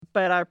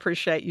but I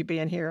appreciate you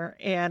being here,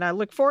 and I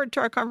look forward to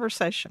our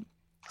conversation.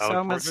 So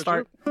I'm going to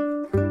start.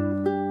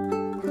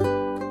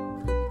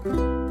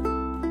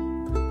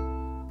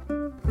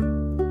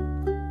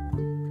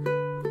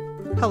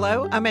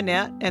 Hello, I'm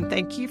Annette, and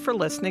thank you for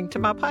listening to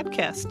my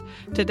podcast.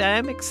 Today,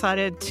 I'm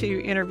excited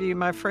to interview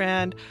my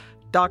friend,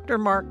 Dr.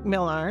 Mark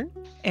Milliron.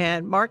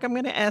 And Mark, I'm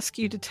going to ask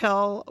you to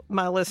tell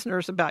my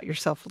listeners about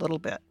yourself a little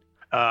bit.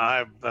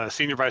 I'm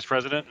Senior Vice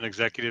President and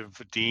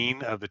Executive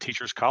Dean of the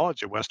Teachers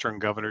College at Western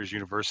Governors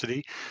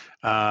University,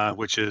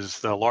 which is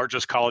the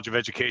largest college of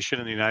education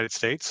in the United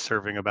States,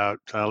 serving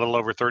about a little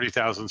over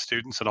 30,000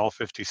 students in all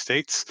 50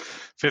 states,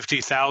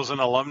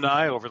 50,000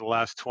 alumni over the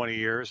last 20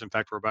 years. In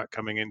fact, we're about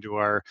coming into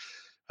a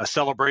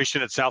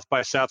celebration at South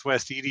by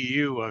Southwest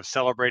EDU of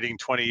celebrating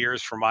 20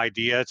 years from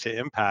idea to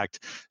impact.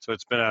 So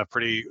it's been a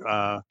pretty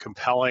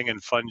compelling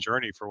and fun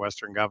journey for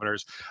Western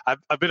Governors.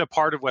 I've been a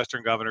part of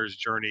Western Governors'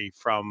 journey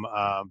from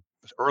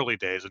early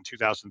days. In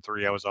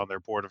 2003, I was on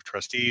their board of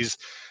trustees.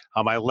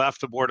 I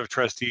left the board of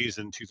trustees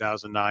in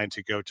 2009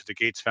 to go to the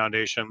Gates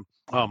Foundation,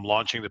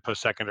 launching the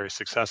Post-Secondary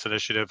Success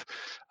Initiative.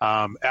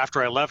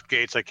 After I left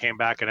Gates, I came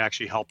back and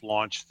actually helped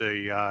launch one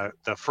of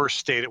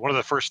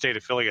the first state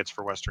affiliates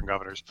for Western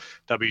Governors,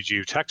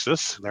 WGU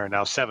Texas. There are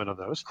now 7 of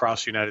those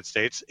across the United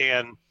States.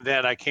 And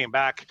then I came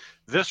back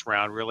this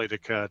round really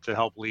to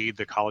help lead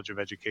the College of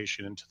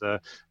Education into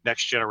the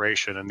next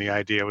generation. And the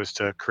idea was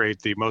to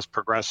create the most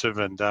progressive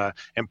and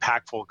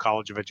impactful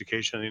College of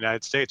Education in the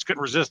United States.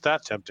 Couldn't resist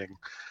that tempting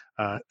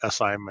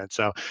assignment.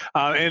 So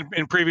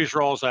in previous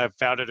roles, I've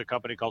founded a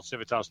company called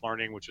Civitas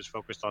Learning, which is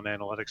focused on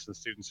analytics and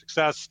student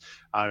success.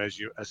 As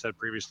I said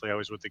previously, I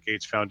was with the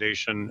Gates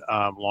Foundation,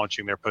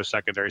 launching their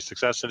Post-Secondary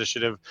Success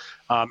Initiative.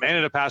 And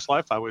in a past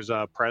life, I was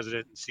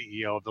president and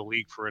CEO of the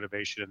League for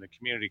Innovation in the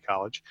Community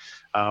College,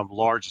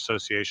 large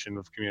association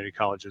of community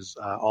colleges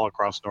all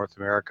across North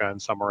America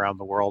and some around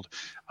the world,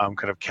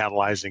 kind of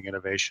catalyzing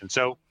innovation.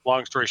 So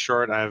long story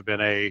short, I've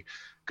been a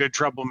good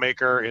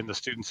troublemaker in the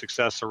student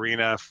success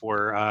arena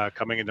for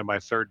coming into my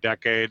 3rd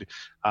decade.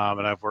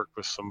 And I've worked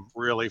with some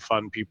really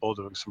fun people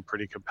doing some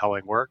pretty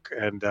compelling work.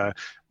 And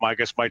I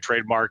guess my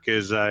trademark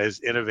is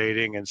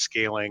innovating and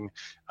scaling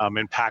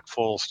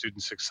impactful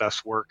student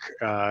success work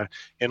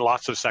in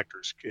lots of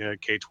sectors,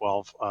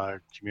 K-12,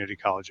 community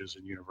colleges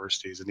and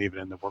universities, and even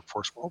in the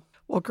workforce world.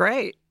 Well,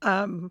 great.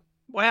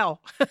 Wow.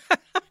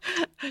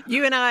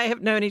 You and I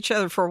have known each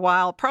other for a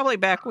while, probably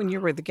back when you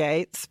were the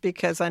Gates,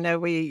 because I know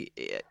we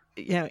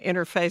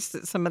interfaced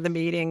at some of the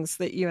meetings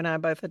that you and I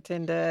both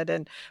attended,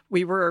 and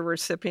we were a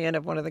recipient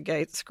of one of the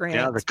Gates grants.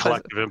 Yeah, the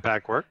collective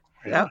impact work.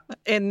 Yeah.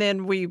 And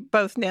then we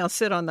both now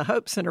sit on the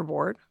Hope Center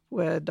board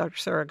with Dr.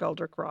 Sarah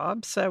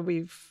Goldrick-Robb. So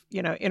we've,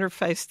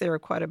 interfaced there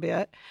quite a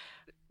bit.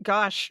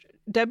 Gosh,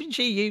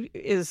 WGU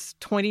is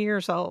 20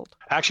 years old.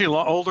 Actually, a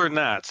lot older than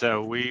that.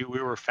 So we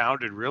were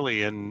founded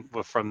really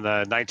from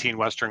the 19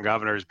 Western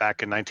Governors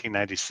back in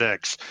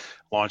 1996,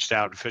 launched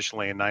out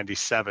officially in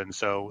 97.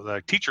 So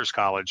the Teachers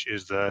College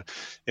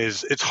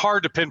it's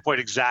hard to pinpoint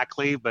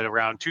exactly, but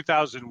around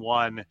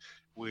 2001,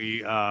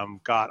 we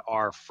got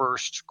our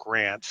first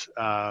grant,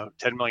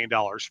 $10 million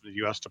from the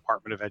U.S.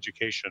 Department of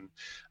Education,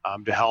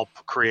 to help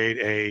create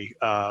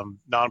a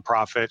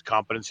nonprofit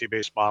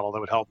competency-based model that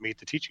would help meet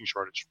the teaching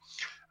shortage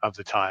of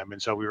the time.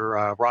 And so we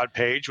were, Rod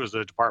Page was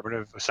the Department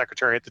of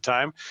Secretary at the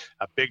time,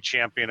 a big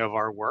champion of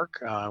our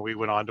work. We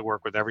went on to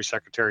work with every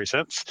secretary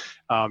since,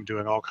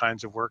 doing all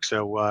kinds of work.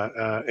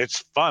 So it's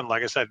fun,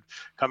 like I said,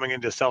 coming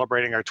into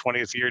celebrating our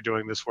 20th year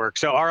doing this work.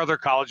 So our other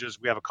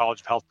colleges, we have a College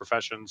of Health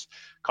Professions,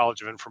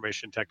 College of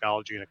Information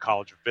Technology, and a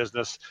College of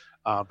Business.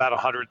 About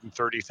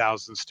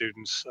 130,000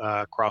 students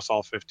across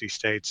all 50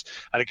 states.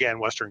 And again,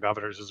 Western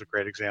Governors is a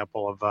great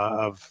example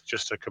of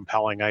just a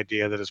compelling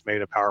idea that has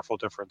made a powerful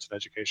difference in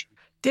education.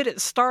 Did it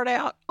start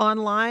out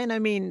online? I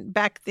mean,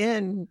 back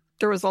then,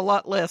 there was a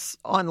lot less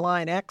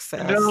online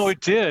access. No, it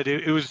did.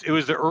 It was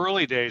the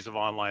early days of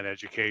online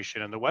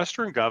education, and the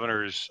Western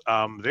Governors,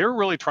 they were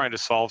really trying to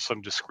solve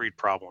some discrete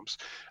problems.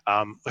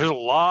 There's a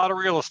lot of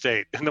real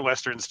estate in the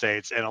Western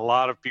states and a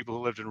lot of people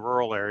who lived in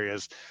rural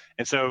areas.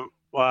 And so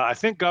I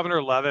think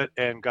Governor Leavitt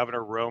and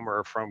Governor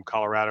Romer from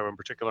Colorado, in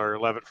particular,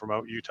 Leavitt from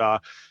Utah,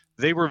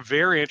 they were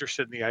very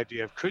interested in the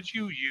idea of, could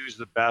you use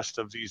the best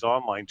of these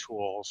online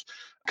tools,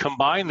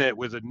 combine it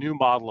with a new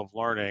model of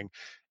learning?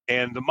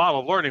 And the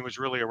model of learning was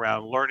really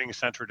around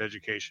learning-centered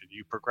education.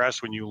 You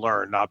progress when you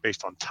learn, not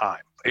based on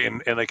time.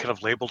 And they kind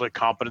of labeled it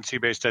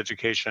competency-based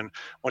education.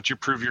 Once you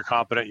prove you're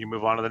competent, you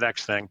move on to the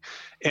next thing.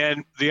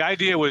 And the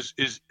idea is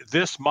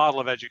this model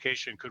of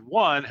education could,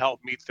 one, help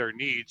meet their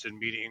needs and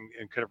meeting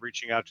and kind of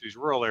reaching out to these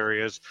rural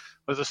areas,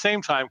 but at the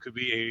same time could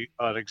be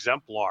an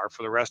exemplar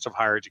for the rest of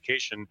higher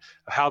education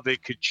of how they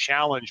could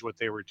challenge what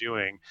they were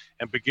doing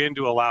and begin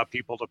to allow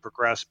people to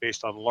progress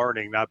based on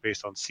learning, not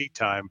based on seat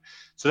time.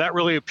 So that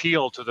really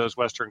appealed to those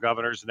Western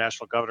Governors. The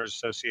National Governors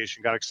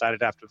Association got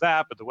excited after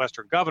that, but the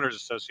Western Governors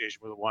Association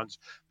were the ones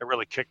that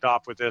really kicked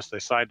off with this. They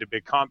signed a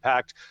big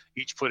compact,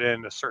 each put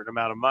in a certain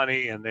amount of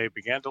money, and they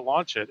began to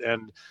launch it.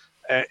 And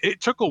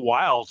it took a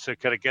while to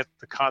kind of get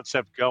the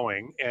concept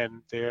going.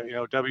 And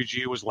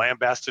WG was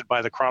lambasted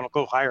by the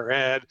Chronicle of Higher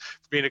Ed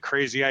for being a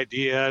crazy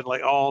idea and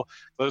like all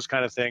those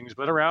kind of things.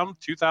 But around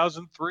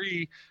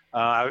 2003,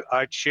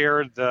 I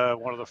chaired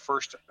one of the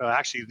first,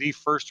 actually the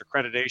first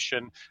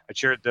accreditation. I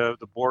chaired the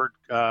board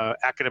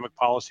academic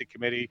policy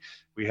committee.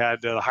 We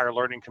had the Higher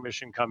Learning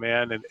Commission come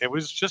in, and it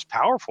was just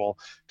powerful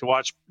to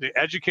watch the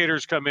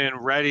educators come in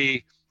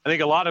ready. I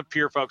think a lot of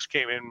peer folks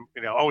came in,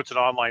 oh, it's an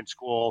online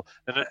school,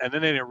 and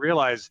then they didn't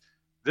realize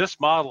this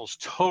model is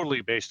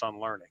totally based on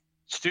learning.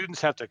 Students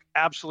have to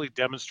absolutely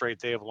demonstrate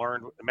they have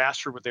learned,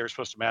 mastered what they were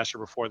supposed to master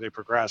before they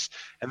progress.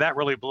 And that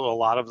really blew a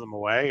lot of them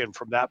away. And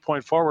from that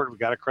point forward, we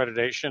got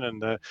accreditation, and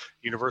the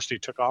university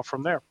took off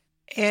from there.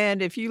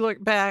 And if you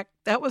look back,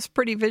 that was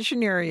pretty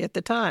visionary at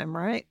the time,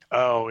 right?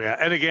 Oh, yeah.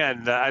 And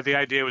again, the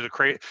idea was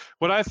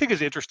what I think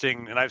is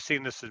interesting, and I've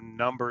seen this in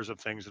numbers of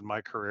things in my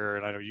career,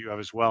 and I know you have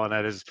as well, and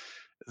that is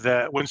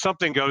that when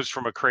something goes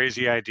from a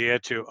crazy idea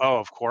to, oh,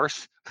 of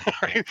course,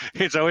 right?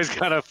 It's always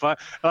kind of fun.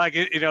 Like,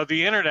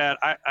 the internet,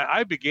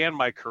 I began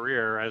my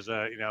career as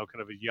a,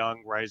 kind of a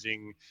young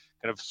rising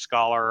kind of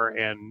scholar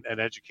and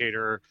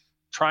educator,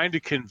 trying to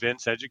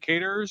convince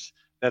educators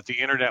that the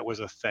internet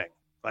was a thing.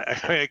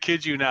 I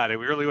kid you not. It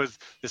really was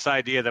this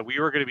idea that we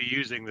were going to be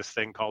using this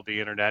thing called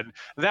the internet. And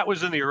that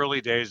was in the early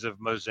days of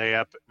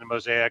Mosaic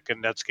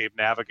and Netscape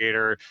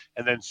Navigator,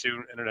 and then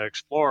soon Internet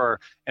Explorer.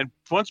 And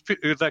once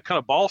that kind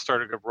of ball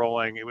started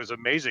rolling, it was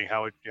amazing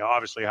how it,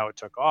 obviously how it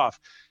took off.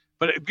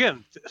 But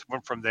again,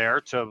 went from there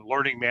to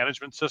learning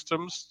management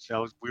systems.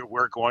 So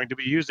we're going to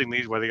be using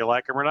these whether you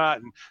like them or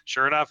not. And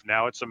sure enough,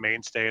 now it's a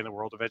mainstay in the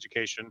world of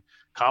education,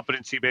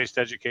 competency-based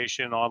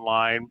education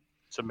online.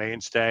 It's a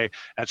mainstay.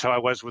 That's how I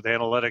was with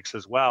analytics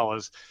as well.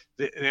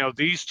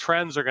 These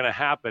trends are going to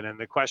happen, and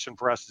the question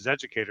for us as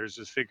educators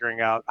is figuring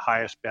out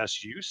highest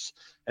best use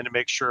and to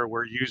make sure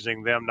we're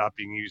using them, not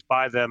being used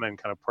by them, and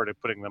kind of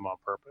putting them on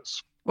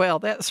purpose. Well,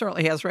 that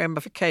certainly has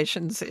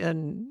ramifications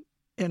in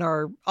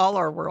all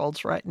our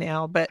worlds right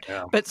now, but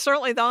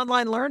certainly the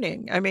online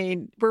learning. I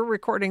mean, we're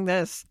recording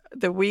this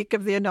the week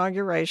of the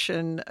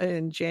inauguration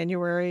in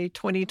January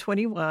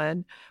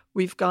 2021.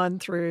 We've gone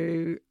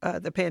through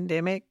the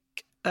pandemic.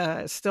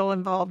 Still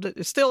in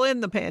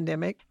the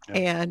pandemic,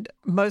 and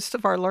much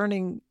of our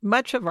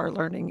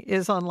learning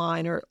is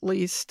online, or at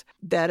least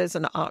that is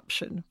an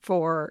option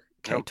for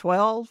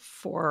K-12,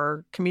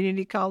 for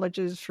community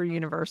colleges, for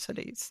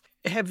universities.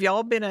 Have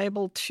y'all been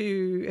able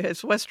to,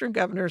 has Western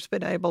Governors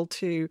been able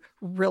to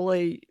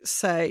really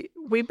say,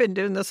 we've been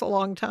doing this a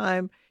long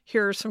time,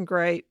 here are some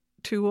great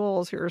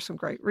tools, here are some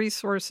great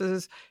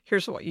resources,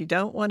 here's what you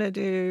don't want to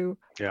do?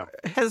 Yeah.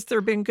 Has there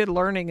been good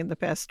learning in the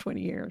past 20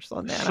 years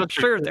on that? I'm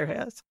sure there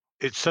has.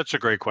 It's such a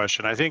great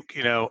question. I think,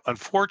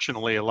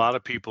 unfortunately, a lot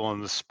of people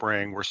in the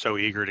spring were so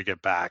eager to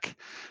get back,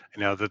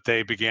 that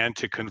they began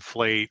to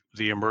conflate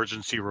the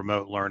emergency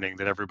remote learning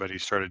that everybody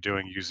started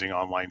doing using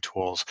online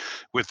tools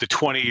with the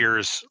 20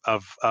 years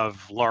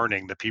of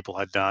learning that people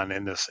had done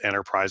in this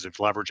enterprise of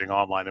leveraging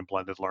online and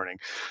blended learning.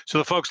 So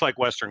the folks like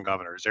Western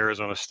Governors,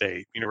 Arizona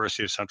State,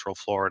 University of Central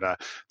Florida,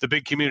 the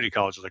big community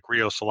colleges like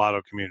Rio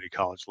Salado Community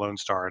College, Lone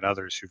Star, and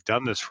others who've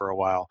done this for a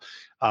while,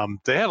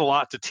 they had a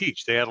lot to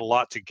teach. They had a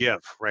lot to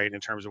give, right, in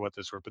terms of what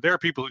this were. But there are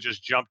people who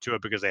just jumped to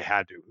it because they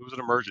had to. It was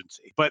an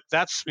emergency. But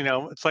that's,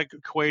 it's like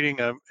equating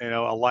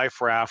a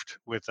life raft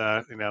with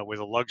a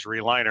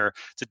luxury liner.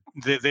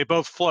 They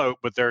both float,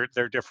 but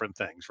they're different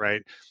things,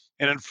 right?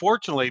 And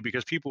unfortunately,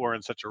 because people were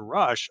in such a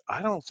rush,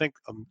 I don't think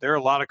there are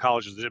a lot of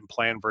colleges that didn't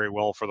plan very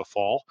well for the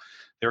fall.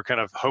 They were kind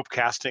of hope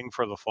casting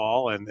for the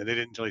fall, and they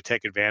didn't really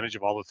take advantage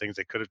of all the things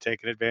they could have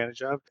taken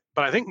advantage of.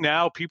 But I think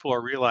now people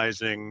are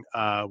realizing,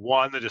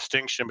 one, the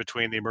distinction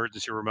between the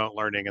emergency remote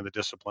learning and the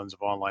disciplines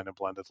of online and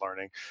blended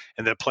learning,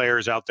 and that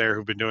players out there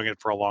who've been doing it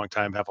for a long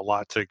time have a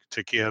lot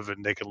to give,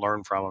 and they can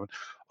learn from them.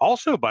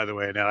 Also, by the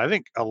way, now I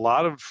think a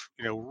lot of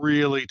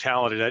really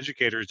talented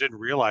educators didn't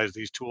realize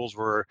these tools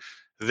were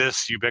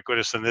this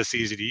ubiquitous and this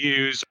easy to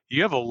use.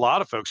 You have a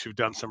lot of folks who've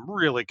done some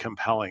really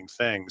compelling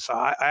things.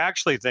 I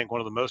actually think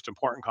one of the most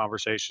important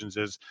conversations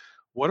is,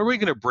 what are we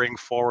going to bring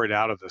forward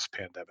out of this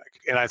pandemic?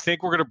 And I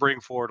think we're going to bring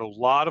forward a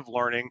lot of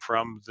learning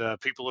from the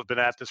people who've been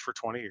at this for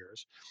 20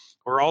 years.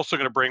 We're also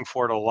going to bring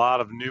forward a lot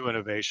of new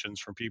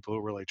innovations from people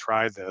who really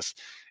tried this.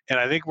 And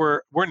I think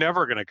we're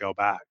never going to go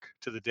back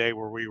to the day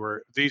where we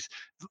were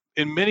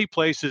in many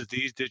places,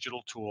 these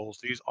digital tools,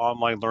 these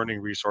online learning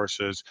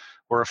resources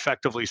were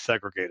effectively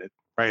segregated,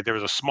 right? There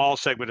was a small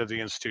segment of the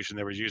institution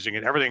that was using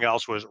it. Everything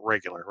else was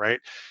regular, right?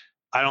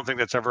 I don't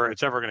think it's ever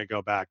going to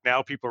go back.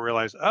 Now people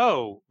realize,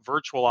 oh,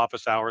 virtual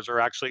office hours are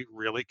actually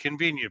really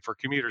convenient for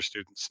commuter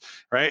students,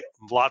 right?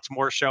 Lots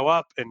more show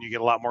up, and you get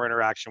a lot more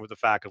interaction with the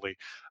faculty.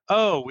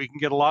 Oh, we can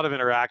get a lot of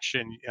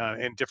interaction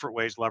in different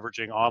ways,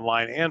 leveraging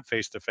online and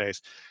face-to-face.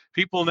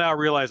 People now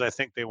realize, I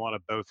think they want a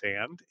both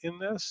and in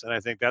this, and I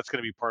think that's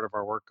going to be part of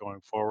our work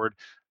going forward.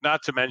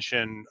 Not to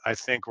mention, I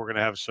think we're going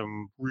to have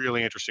some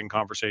really interesting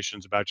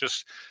conversations about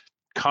just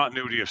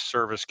continuity of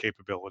service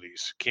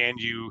capabilities. Can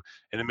you,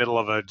 in the middle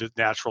of a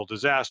natural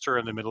disaster,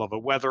 in the middle of a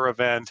weather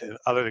event, and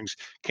other things,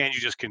 can you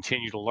just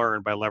continue to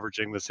learn by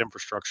leveraging this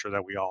infrastructure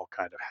that we all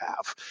kind of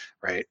have,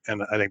 right?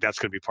 And I think that's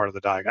going to be part of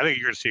the dialogue. I think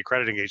you're going to see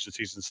accrediting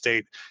agencies and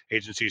state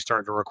agencies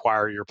starting to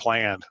require your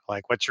plan.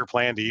 Like, what's your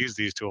plan to use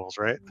these tools,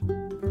 right?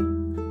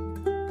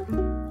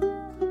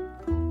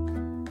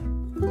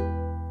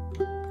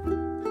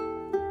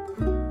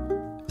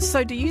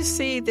 So do you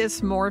see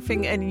this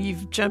morphing, and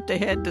you've jumped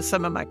ahead to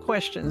some of my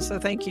questions, so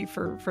thank you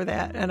for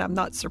that, and I'm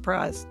not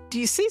surprised. Do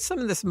you see some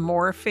of this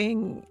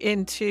morphing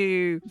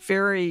into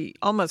very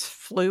almost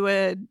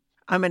fluid?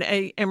 I'm an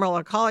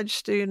Amarillo College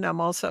student.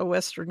 I'm also a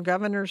Western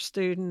Governors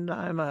student.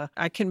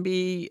 I can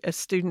be a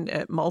student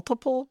at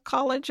multiple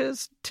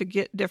colleges to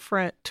get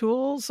different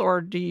tools,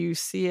 or do you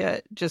see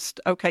it just,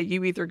 okay,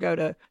 you either go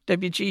to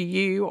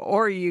WGU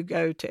or you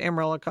go to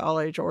Amarillo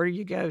College or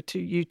you go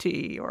to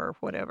UT or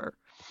whatever?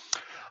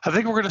 I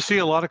think we're going to see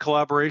a lot of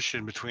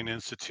collaboration between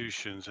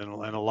institutions and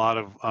a lot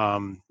of,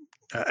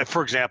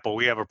 for example,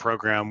 we have a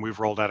program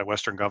we've rolled out at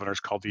Western Governors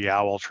called the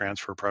OWL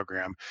Transfer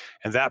Program.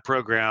 And that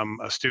program,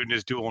 a student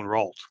is dual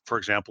enrolled, for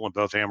example, in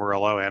both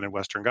Amarillo and in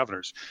Western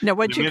Governors. Now,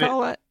 what'd you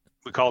call it?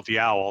 We call it the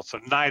owl. So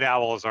night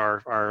owl is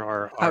our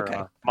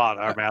Okay.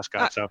 our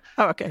mascot. So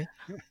okay,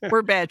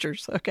 we're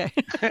Badgers. Okay.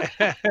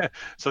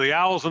 So the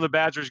owls and the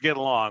Badgers get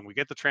along. We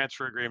get the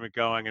transfer agreement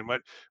going, and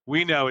what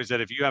we know is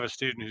that if you have a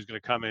student who's going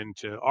to come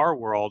into our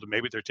world,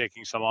 maybe they're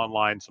taking some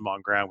online, some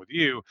on ground with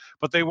you,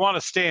 but they want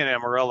to stay in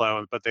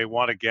Amarillo, but they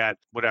want to get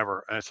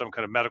whatever, some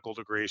kind of medical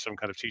degree, some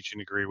kind of teaching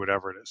degree,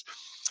 whatever it is.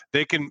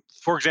 They can,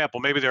 for example,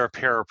 maybe they're a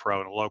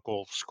parapro in a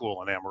local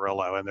school in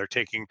Amarillo, and they're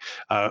taking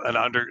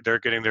they're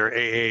getting their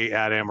AA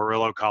at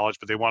Amarillo College,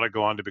 but they want to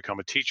go on to become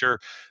a teacher.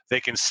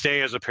 They can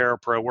stay as a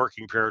parapro,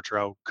 working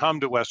paratro, come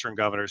to Western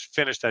Governors,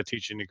 finish that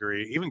teaching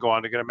degree, even go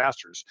on to get a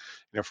master's,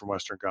 from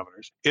Western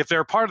Governors. If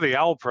they're part of the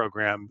OWL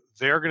program,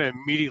 they're going to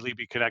immediately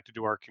be connected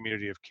to our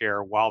community of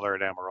care while they're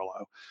at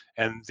Amarillo.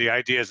 And the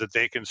idea is that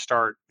they can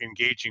start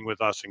engaging with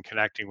us and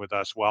connecting with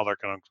us while they're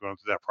going through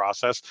that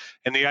process.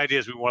 And the idea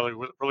is we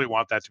really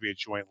want that to be a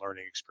joint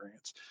learning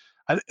experience.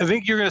 I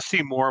think you're going to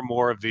see more and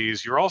more of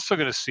these. You're also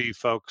going to see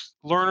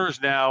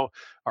learners now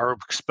are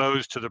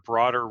exposed to the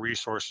broader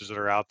resources that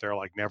are out there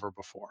like never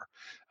before.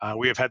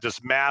 We have had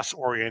this mass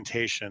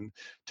orientation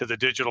to the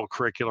digital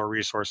curricular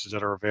resources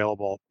that are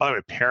available. By the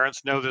way,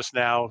 parents know this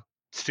now.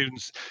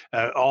 Students,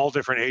 all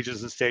different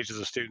ages and stages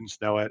of students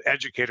know it.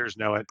 Educators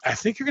know it. I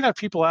think you're going to have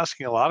people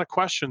asking a lot of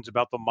questions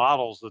about the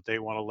models that they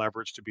want to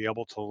leverage to be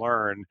able to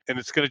learn, and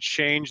it's going to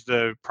change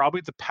probably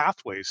the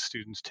pathways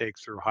students take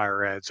through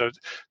higher ed. So it's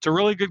a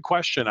really good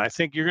question. I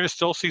think you're going to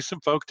still see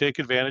some folk take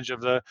advantage of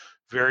the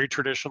very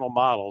traditional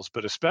models,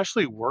 but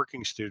especially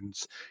working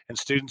students and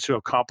students who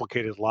have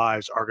complicated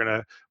lives are going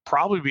to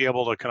probably be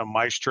able to kind of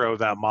maestro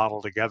that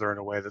model together in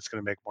a way that's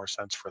going to make more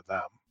sense for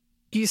them.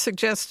 You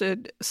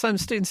suggested some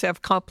students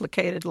have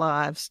complicated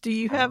lives. Do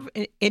you have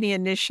any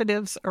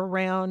initiatives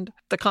around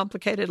the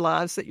complicated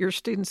lives that your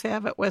students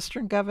have at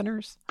Western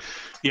Governors?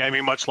 Yeah, I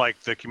mean, much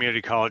like the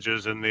community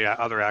colleges and the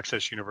other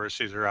access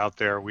universities are out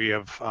there, we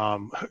have,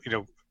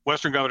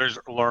 Western Governors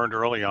learned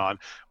early on,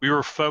 we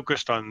were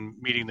focused on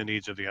meeting the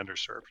needs of the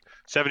underserved.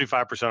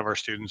 75% of our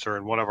students are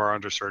in one of our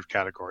underserved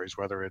categories,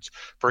 whether it's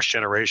first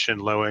generation,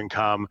 low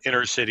income,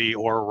 inner city,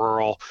 or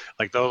rural.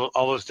 Like all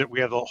those,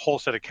 we have a whole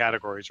set of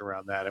categories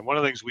around that. And one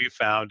of the things we've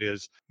found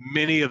is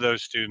many of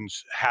those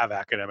students have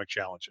academic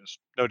challenges,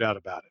 no doubt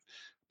about it.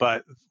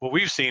 But what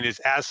we've seen is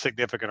as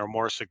significant or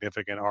more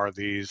significant are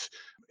these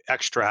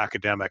extra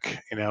academic,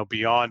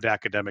 beyond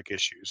academic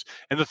issues.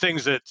 And the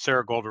things that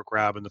Sarah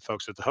Goldrick-Rab and the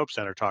folks at the Hope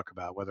Center talk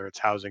about, whether it's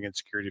housing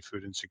insecurity,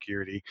 food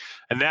insecurity,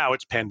 and now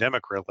it's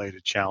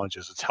pandemic-related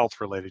challenges, it's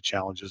health-related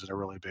challenges in a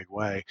really big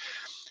way.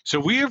 So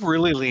we have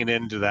really leaned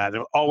into that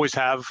and always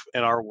have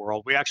in our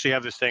world. We actually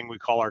have this thing we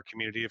call our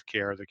community of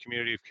care. The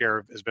community of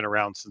care has been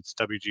around since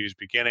WGU's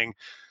beginning.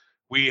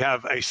 We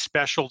have a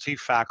specialty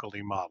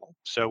faculty model.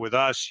 So with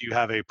us, you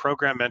have a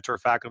program mentor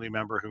faculty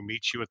member who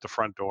meets you at the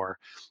front door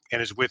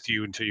and is with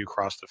you until you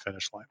cross the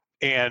finish line.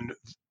 And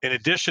in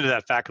addition to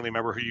that faculty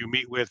member who you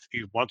meet with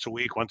once a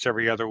week, once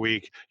every other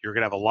week, you're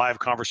going to have a live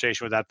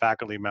conversation with that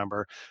faculty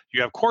member.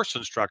 You have course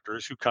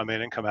instructors who come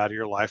in and come out of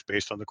your life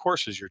based on the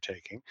courses you're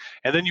taking.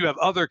 And then you have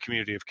other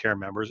community of care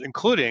members,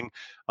 including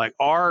like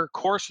our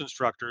course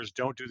instructors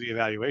don't do the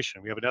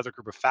evaluation. We have another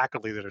group of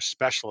faculty that are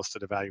specialists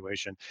at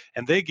evaluation,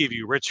 and they give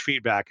you rich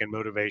feedback and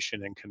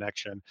motivation and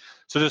connection.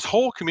 So this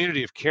whole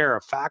community of care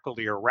of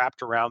faculty are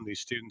wrapped around these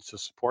students to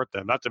support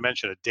them, not to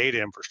mention a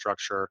data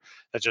infrastructure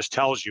that just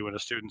tells you when a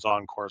student's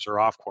on course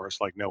or off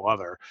course like no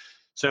other.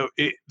 So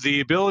the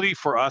ability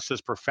for us as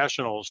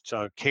professionals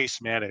to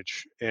case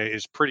manage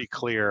is pretty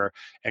clear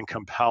and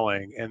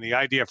compelling. And the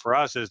idea for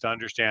us is to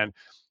understand,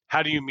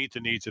 how do you meet the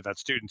needs of that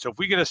student? So if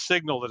we get a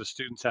signal that a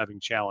student's having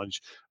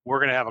challenge, we're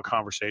going to have a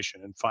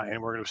conversation and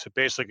we're going to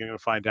basically going to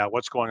find out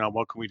what's going on,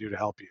 what can we do to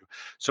help you.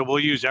 So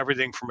we'll use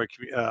everything from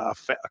a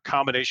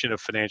combination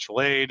of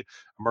financial aid,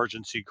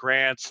 emergency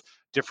grants,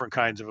 different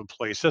kinds of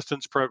employee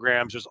assistance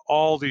programs. There's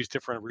all these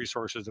different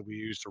resources that we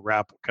use to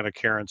wrap kind of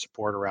care and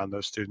support around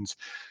those students.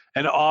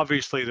 And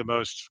obviously,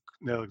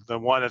 the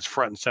one that's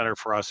front and center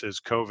for us is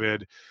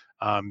COVID.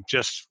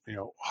 Just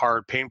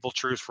hard, painful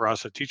truth for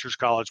us at Teachers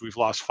College. We've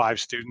lost 5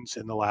 students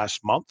in the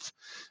last month.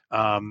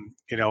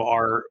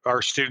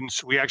 Our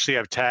students. We actually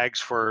have tags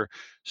for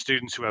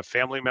students who have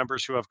family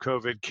members who have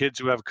COVID, kids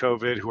who have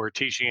COVID, who are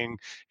teaching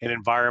in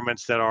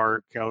environments that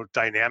are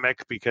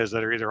dynamic because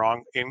they're either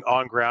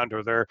on ground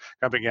or they're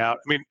coming out.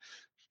 I mean,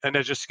 and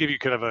to just give you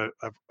kind of a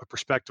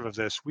perspective of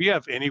this, we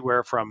have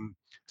anywhere from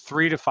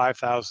 3,000 to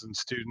 5,000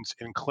 students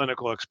in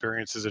clinical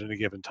experiences at any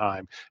given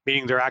time,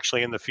 meaning they're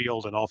actually in the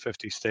field in all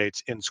 50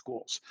 states in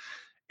schools.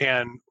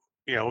 And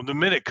the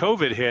minute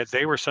COVID hit,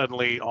 they were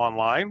suddenly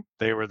online.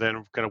 They were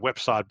then kind of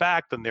whipsawed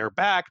back, then they're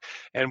back.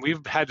 And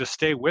we've had to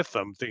stay with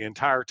them the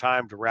entire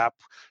time to wrap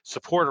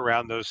support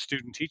around those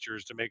student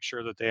teachers to make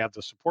sure that they have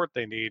the support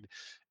they need.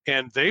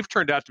 And they've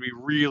turned out to be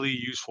really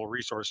useful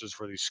resources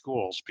for these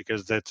schools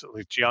because that's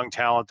young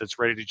talent that's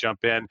ready to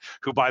jump in,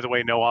 who, by the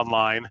way, know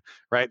online,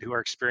 right, who are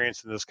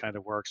experienced in this kind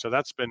of work. So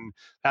that's been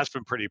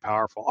pretty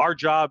powerful. Our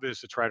job is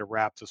to try to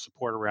wrap the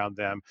support around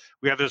them.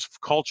 We have this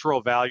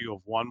cultural value of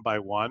one by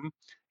one,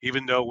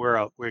 even though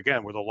we're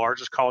the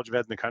largest college of ed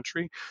in the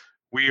country.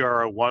 We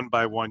are a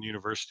one-by-one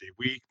university.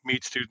 We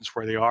meet students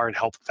where they are and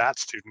help that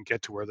student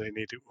get to where they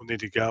need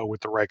to go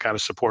with the right kind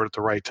of support at the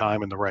right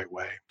time and the right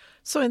way.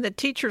 So in the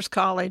Teachers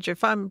College,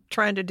 if I'm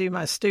trying to do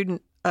my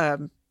student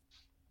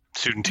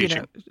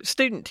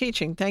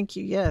teaching, thank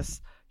you, yes.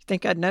 I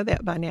think I'd know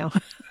that by now.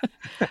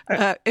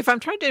 If I'm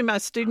trying to do my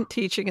student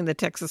teaching in the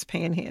Texas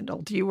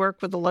Panhandle, do you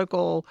work with the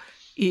local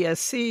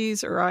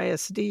ESCs or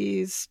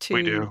ISDs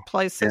to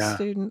place those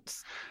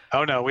students?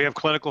 Oh, no, we have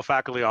clinical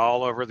faculty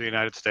all over the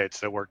United States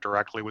that work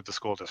directly with the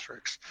school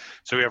districts.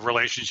 So we have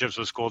relationships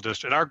with school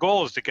districts. And our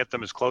goal is to get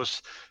a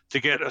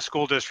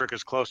school district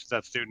as close to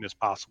that student as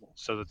possible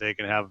so that they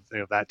can have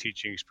that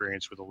teaching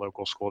experience with a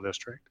local school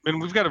district.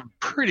 And we've got a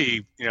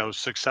pretty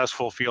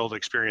successful field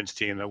experience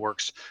team that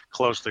works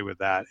closely with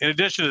that. In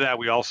addition to that,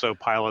 we also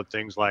pilot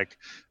things like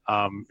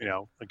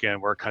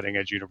again, we're a cutting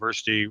edge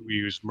university. We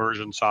use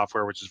immersion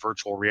software, which is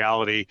virtual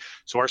reality.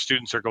 So our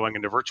students are going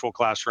into virtual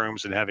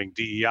classrooms and having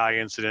DEI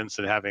incidents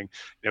and having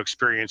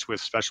experience with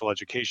special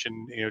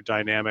education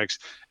dynamics.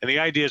 And the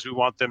idea is we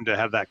want them to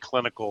have that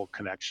clinical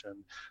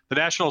connection. The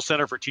National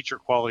Center for Teacher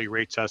Quality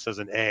rates us as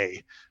an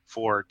A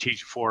for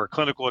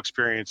clinical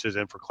experiences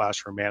and for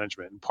classroom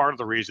management. And part of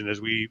the reason is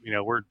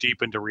we're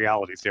deep into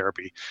reality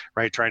therapy,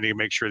 right? Trying to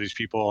make sure these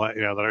people,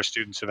 that our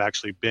students have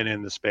actually been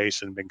in the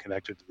space and been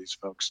connected to these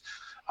folks.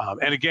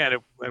 And again,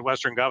 at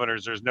Western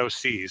Governors, there's no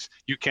C's.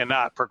 You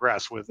cannot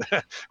progress with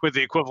with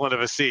the equivalent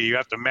of a C. You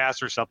have to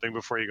master something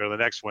before you go to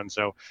the next one.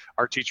 So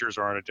our teachers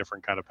are on a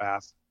different kind of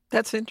path.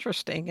 That's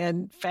interesting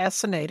and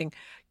fascinating.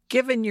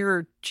 Given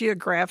your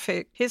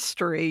geographic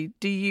history,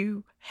 do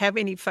you have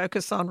any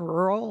focus on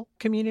rural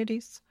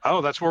communities?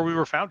 Oh, that's where we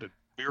were founded.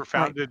 We were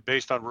founded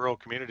based on rural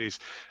communities.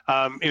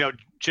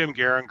 Jim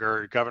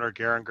Geringer, Governor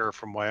Geringer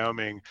from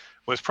Wyoming,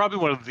 was probably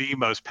one of the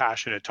most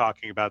passionate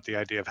talking about the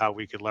idea of how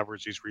we could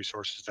leverage these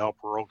resources to help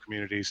rural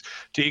communities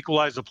to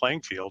equalize the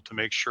playing field, to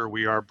make sure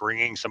we are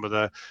bringing some of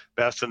the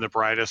best and the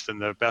brightest and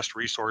the best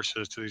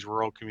resources to these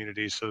rural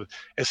communities. So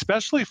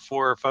especially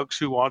for folks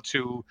who want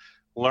to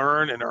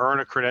learn and earn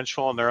a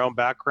credential in their own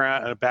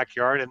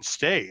backyard and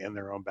stay in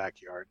their own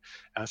backyard.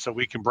 So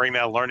we can bring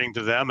that learning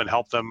to them and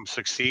help them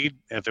succeed.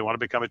 And if they want to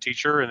become a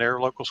teacher in their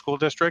local school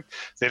district,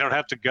 they don't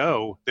have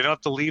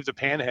to leave the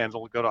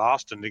Panhandle to go to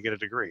Austin to get a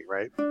degree,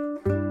 right?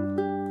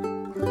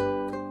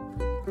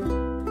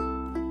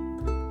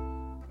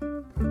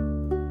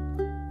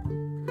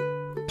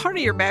 Part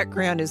of your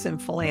background is in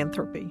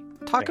philanthropy.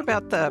 Talk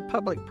about the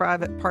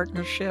public-private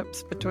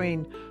partnerships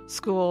between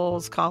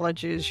schools,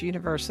 colleges,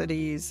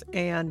 universities,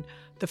 and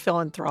the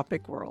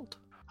philanthropic world.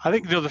 I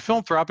think the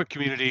philanthropic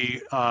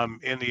community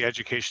in the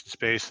education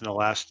space in the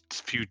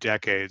last few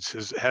decades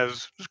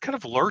has kind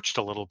of lurched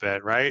a little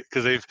bit, right?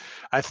 Because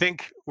I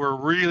think we're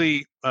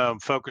really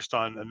focused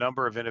on a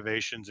number of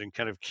innovations and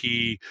kind of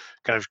key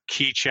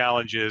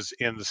challenges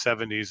in the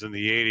 70s and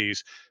the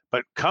 80s.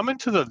 But coming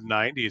to the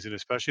 90s, and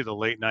especially the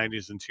late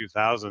 90s and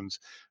 2000s,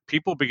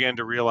 people began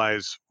to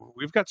realize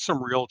we've got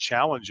some real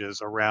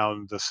challenges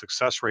around the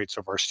success rates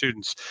of our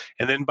students.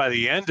 And then by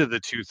the end of the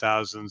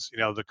 2000s,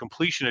 the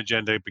completion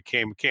agenda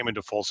came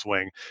into full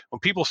swing. When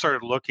people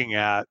started looking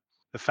at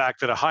the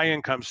fact that a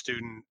high-income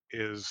student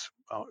is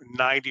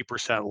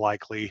 90%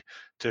 likely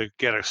to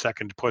get a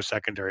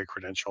post-secondary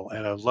credential,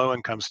 and a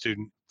low-income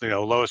student,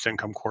 lowest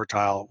income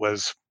quartile,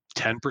 was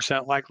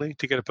 10% likely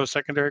to get a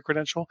post-secondary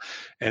credential,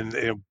 and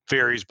it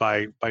varies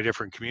by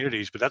different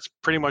communities, but that's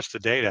pretty much the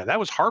data. That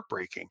was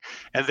heartbreaking.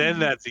 And then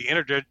that the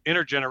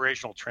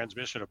intergenerational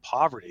transmission of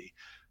poverty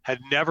had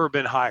never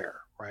been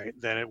higher, right,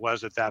 than it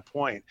was at that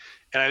point.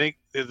 And I think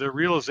the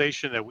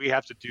realization that we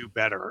have to do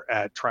better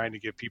at trying to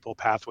give people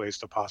pathways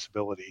to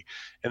possibility.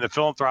 And the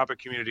philanthropic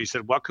community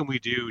said, what can we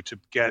do to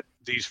get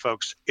these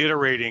folks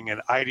iterating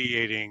and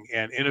ideating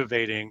and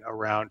innovating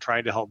around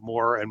trying to help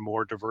more and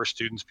more diverse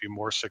students be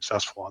more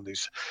successful on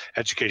these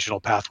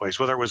educational pathways,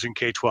 whether it was in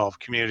K-12,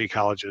 community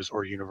colleges,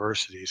 or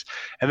universities.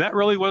 And that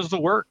really was the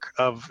work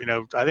of,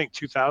 I think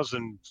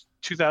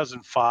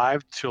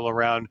 2005 till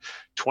around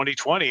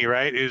 2020,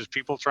 right, is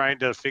people trying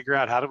to figure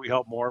out how do we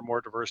help more and more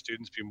diverse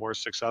students be more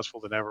successful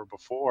than ever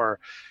before.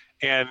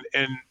 And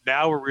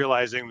now we're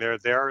realizing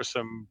there are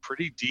some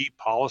pretty deep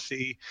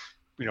policy,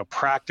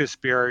 practice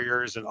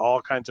barriers and all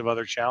kinds of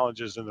other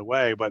challenges in the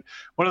way. But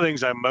one of the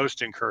things I'm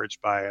most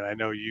encouraged by, and I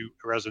know you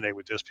resonate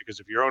with this because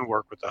of your own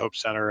work with the Hope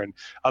Center and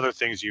other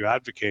things you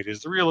advocate,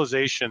 is the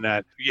realization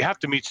that you have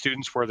to meet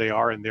students where they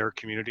are in their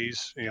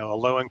communities. A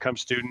low-income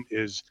student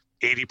is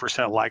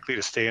 80% likely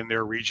to stay in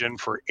their region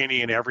for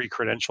any and every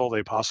credential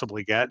they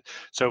possibly get.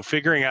 So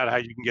figuring out how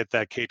you can get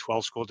that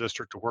K-12 school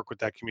district to work with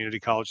that community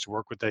college, to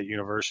work with that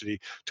university,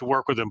 to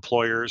work with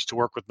employers, to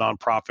work with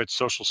nonprofits,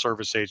 social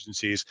service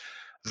agencies,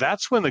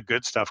 that's when the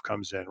good stuff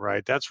comes in,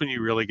 right? That's when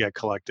you really get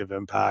collective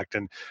impact.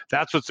 And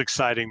that's what's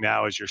exciting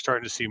now is you're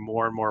starting to see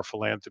more and more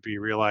philanthropy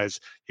realize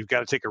you've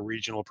got to take a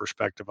regional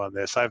perspective on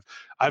this.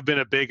 I've been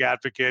a big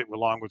advocate,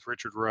 along with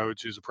Richard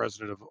Rhodes, who's the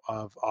president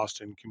of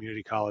Austin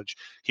Community College.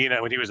 He and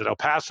I, when he was at El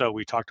Paso,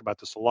 we talked about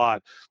this a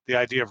lot, the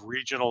idea of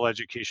regional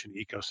education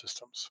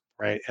ecosystems,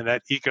 right? And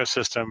that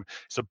ecosystem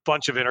is a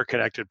bunch of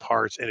interconnected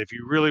parts. And if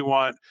you really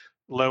want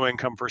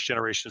low-income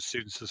first-generation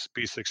students to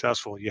be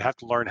successful, you have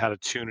to learn how to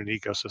tune an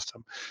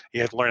ecosystem. You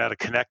have to learn how to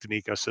connect an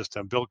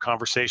ecosystem, build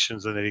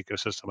conversations in an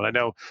ecosystem. And I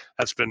know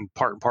that's been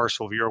part and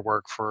parcel of your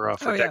work for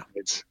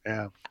decades.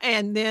 Yeah.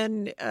 And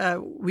then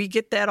we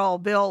get that all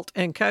built,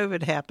 and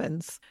COVID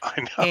happens.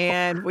 I know.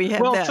 And we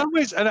have that. In some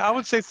ways, and I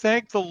would say,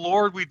 thank the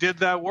Lord we did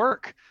that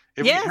work.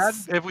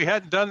 If we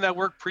hadn't done that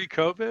work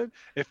pre-COVID,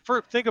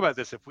 think about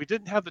this, if we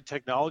didn't have the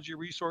technology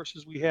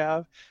resources we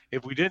have,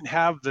 if we didn't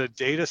have the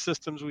data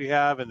systems we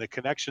have and the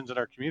connections in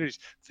our communities,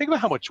 think about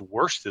how much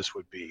worse this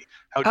would be,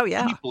 how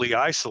deeply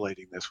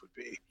isolating this would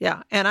be.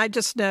 Yeah, and I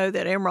just know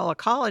that Amarillo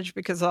College,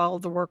 because of all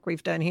the work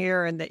we've done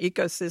here and the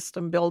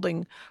ecosystem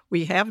building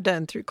we have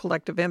done through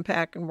Collective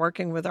Impact and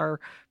working with our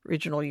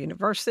regional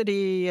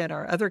university and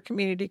our other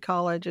community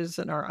colleges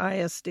and our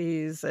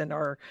ISDs and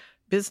our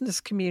business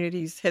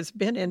communities, has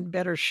been in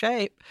better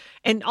shape.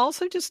 And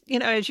also just,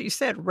 as you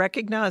said,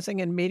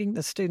 recognizing and meeting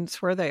the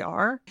students where they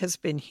are has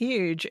been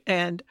huge.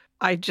 And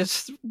I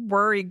just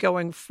worry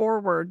going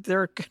forward,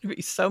 there are going to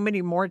be so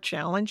many more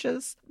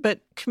challenges.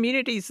 But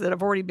communities that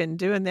have already been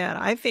doing that,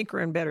 I think,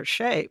 are in better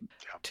shape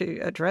to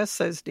address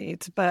those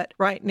needs. But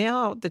right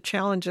now, the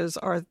challenges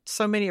are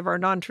so many of our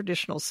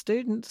non-traditional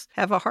students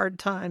have a hard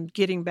time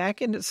getting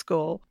back into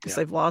school because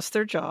they've lost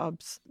their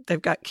jobs.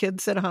 They've got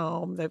kids at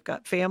home. They've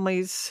got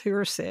families who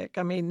are sick.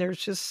 I mean, there's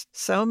just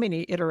so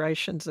many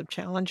iterations of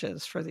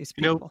challenges for these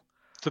people.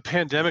 The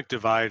pandemic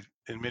divide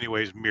in many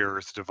ways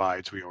mirrors the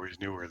divides we always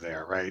knew were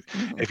there, right?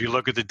 Mm-hmm. If you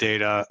look at the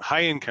data,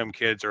 high-income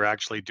kids are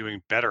actually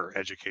doing better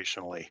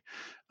educationally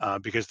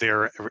because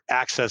they're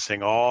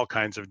accessing all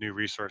kinds of new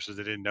resources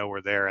they didn't know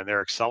were there, and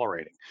they're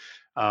accelerating.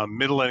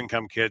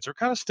 Middle-income kids are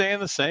kind of staying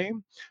the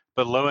same,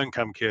 but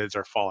low-income kids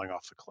are falling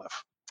off the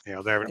cliff.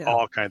 They're having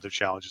all kinds of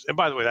challenges. And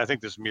by the way, I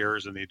think this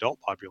mirrors in the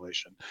adult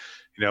population,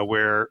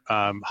 where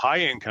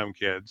high-income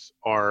kids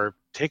are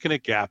taking a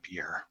gap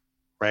year,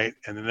 right?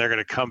 And then they're going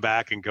to come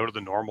back and go to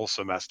the normal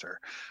semester.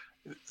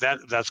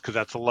 That's because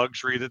that's a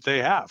luxury that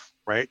they have,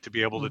 right? To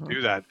be able to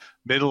do that.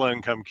 Middle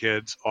income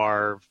kids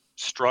are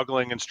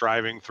struggling and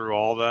striving through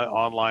all the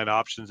online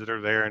options that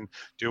are there and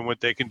doing what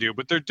they can do,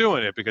 but they're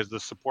doing it because the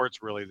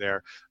support's really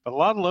there. But a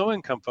lot of low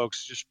income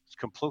folks just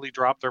completely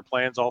drop their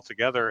plans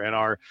altogether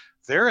and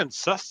they're in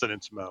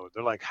sustenance mode.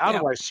 They're like, how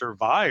do I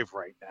survive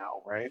right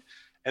now, right?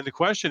 And the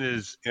question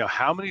is,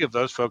 how many of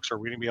those folks are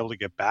we going to be able to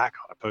get back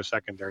on a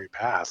post-secondary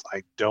path?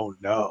 I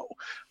don't know.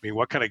 I mean,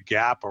 what kind of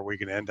gap are we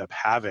going to end up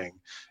having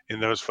in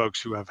those folks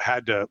who have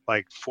had to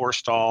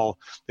forestall,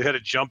 they had to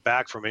jump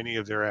back from any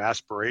of their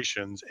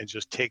aspirations and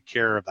just take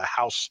care of the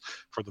house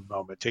for the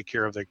moment, take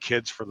care of their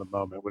kids for the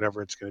moment,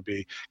 whatever it's going to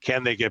be.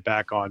 Can they get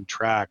back on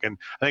track? And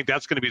I think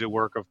that's going to be the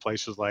work of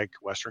places like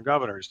Western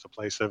Governors, the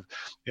place of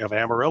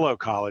Amarillo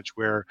College,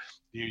 where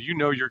you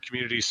know your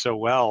community so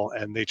well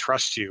and they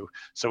trust you.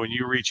 So when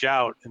you reach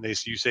out and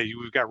you say,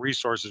 we've got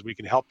resources, we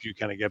can help you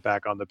kind of get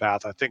back on the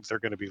path, I think they're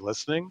going to be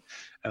listening.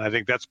 And I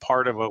think that's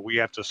part of what we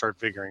have to start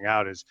figuring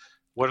out is,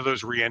 what are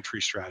those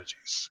reentry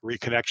strategies,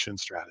 reconnection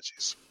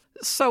strategies?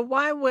 So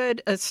why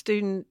would a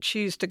student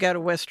choose to go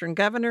to Western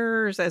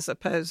Governors as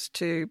opposed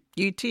to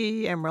UT,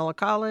 Amarillo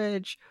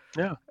College?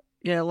 Yeah.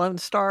 Lone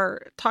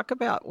Star? Talk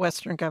about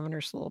Western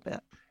Governors a little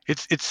bit.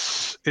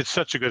 It's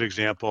such a good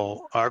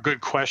example, or a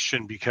good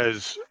question,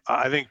 because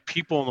I think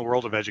people in the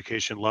world of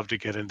education love to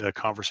get into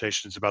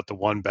conversations about the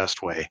one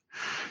best way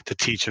to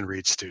teach and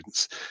read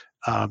students.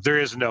 There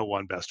is no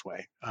one best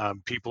way.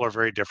 People are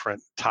very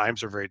different.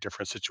 Times are very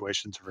different.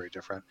 Situations are very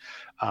different.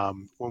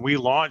 When we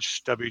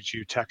launched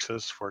WGU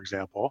Texas, for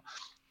example,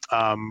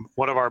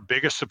 one of our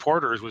biggest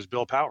supporters was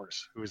Bill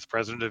Powers, who was the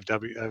president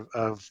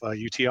of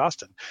UT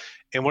Austin.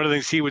 And one of the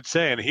things he would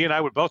say, and he and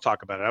I would both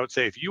talk about it, I would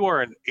say, if you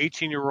are an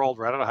 18-year-old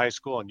right out of high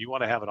school and you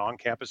want to have an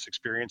on-campus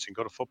experience and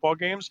go to football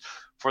games,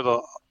 for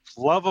the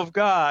love of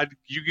God,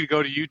 you could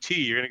go to UT,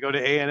 you're going to go to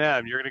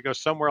A&M, you're going to go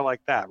somewhere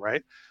like that,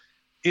 right?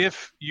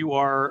 If you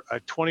are a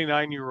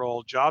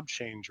 29-year-old job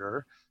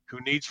changer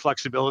who needs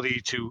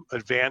flexibility to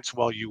advance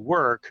while you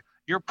work,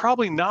 you're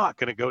probably not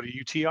going to go to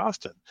UT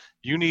Austin.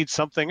 You need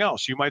something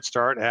else. You might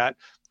start at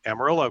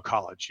Amarillo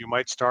College. You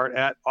might start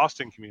at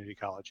Austin Community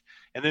College.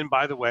 And then,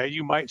 by the way,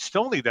 you might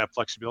still need that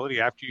flexibility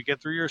after you get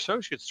through your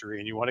associate's degree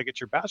and you want to get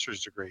your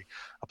bachelor's degree.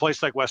 A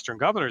place like Western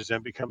Governors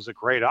then becomes a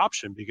great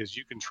option because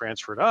you can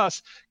transfer to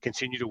us,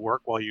 continue to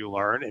work while you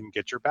learn, and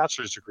get your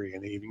bachelor's degree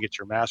and even get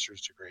your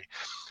master's degree.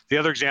 The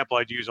other example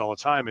I'd use all the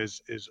time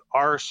is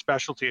our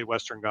specialty at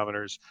Western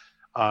Governors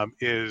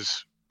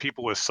is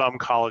people with some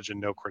college and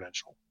no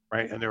credential.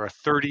 Right. And there are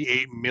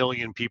 38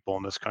 million people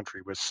in this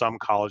country with some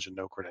college and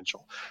no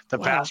credential. The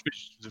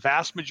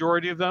vast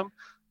majority of them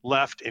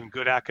left in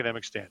good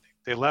academic standing.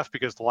 They left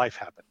because life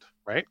happened.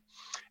 Right.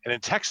 And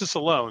in Texas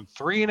alone,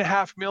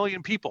 3.5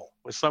 million people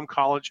with some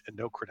college and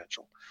no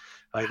credential.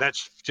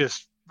 That's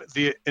just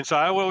and so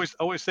I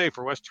always say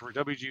for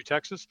WGU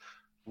Texas,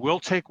 we'll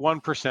take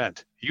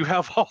 1%. You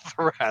have all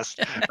the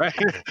rest, right?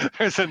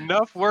 There's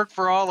enough work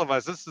for all of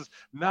us. This is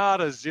not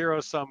a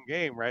zero-sum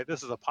game, right?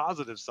 This is a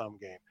positive-sum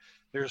game.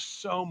 There's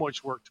so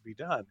much work to be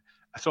done.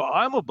 So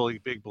I'm a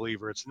big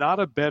believer. It's not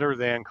a better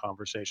than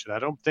conversation. I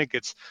don't think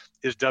is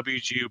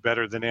WGU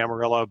better than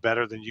Amarillo,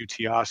 better than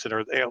UT Austin,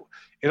 or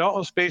it all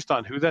is based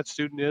on who that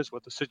student is,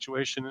 what the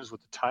situation is, what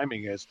the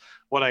timing is.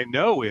 What I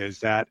know is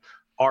that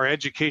our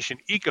education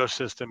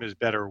ecosystem is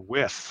better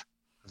with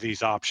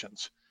these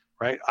options.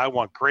 Right? I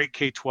want great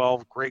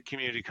K-12, great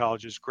community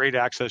colleges, great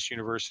access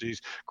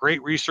universities,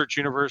 great research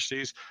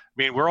universities. I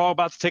mean, we're all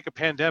about to take a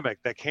pandemic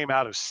that came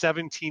out of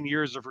 17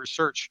 years of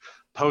research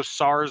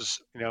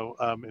post-SARS,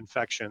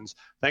 infections.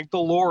 Thank the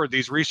Lord,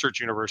 these research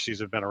universities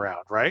have been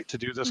around, right, to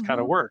do this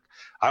kind of work.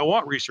 I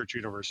want research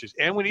universities,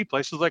 and we need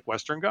places like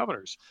Western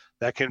Governors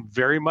that can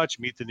very much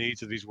meet the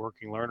needs of these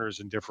working learners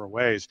in different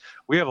ways.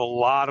 We have a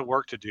lot of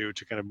work to do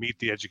to kind of meet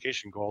the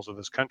education goals of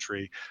this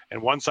country,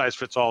 and one size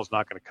fits all is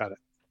not going to cut it.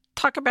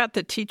 Talk about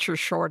the teacher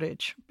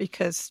shortage,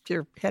 because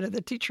you're head of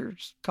the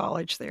teachers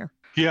college there.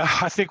 Yeah,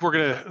 I think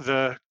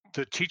the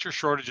teacher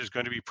shortage is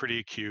going to be pretty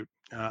acute,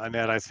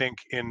 Annette. I think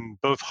in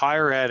both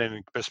higher ed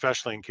and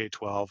especially in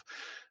K-12,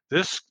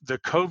 the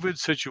COVID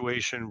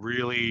situation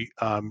really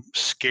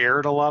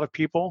scared a lot of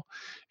people.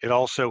 It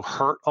also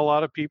hurt a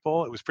lot of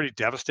people. It was pretty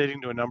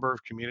devastating to a number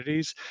of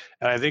communities.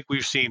 And I think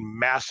we've seen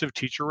massive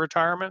teacher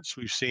retirements.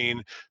 We've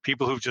seen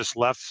people who've just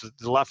left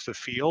the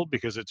field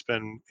because it's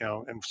been,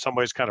 in some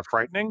ways kind of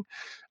frightening.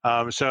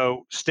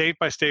 So state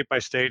by state by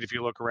state, if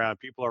you look around,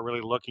 people are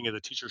really looking at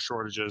the teacher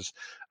shortages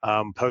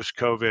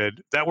post-COVID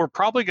that were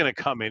probably going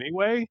to come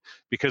anyway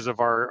because of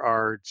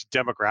our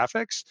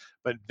demographics,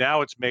 but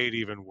now it's made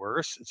even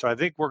worse. So I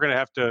think we're going to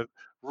have to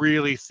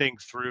really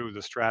think through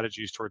the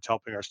strategies towards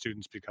helping our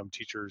students become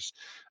teachers.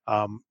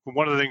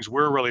 One of the things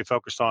we're really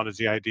focused on is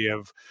the idea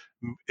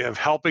of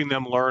helping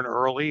them learn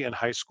early in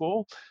high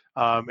school.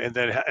 And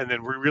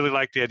then we really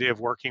like the idea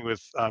of working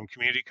with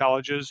community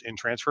colleges in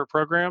transfer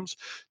programs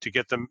to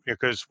get them,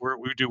 because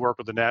we do work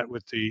with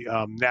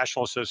the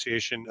National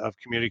Association of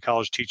Community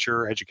College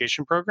Teacher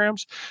Education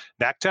Programs,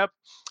 NACTEP.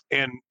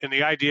 And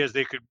the idea is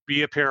they could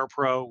be a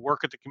parapro,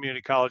 work at the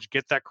community college,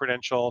 get that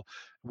credential,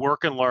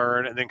 work and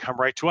learn, and then come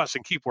right to us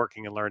and keep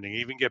working and learning,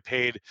 even get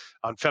paid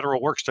on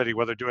federal work study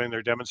while they're doing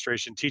their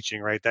demonstration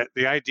teaching, right? That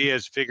the idea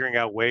is figuring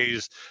out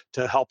ways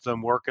to help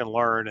them work and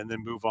learn and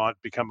then move on,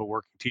 become a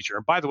working teacher.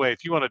 And by the way,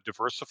 if you want to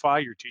diversify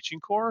your teaching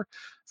core,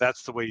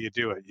 that's the way you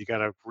do it. You got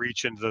to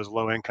reach into those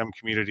low-income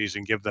communities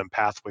and give them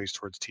pathways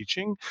towards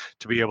teaching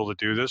to be able to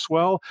do this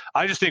well.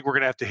 I just think we're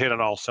going to have to hit on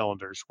all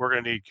cylinders. We're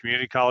going to need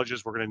community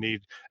colleges. We're going to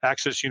need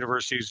access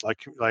universities,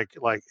 like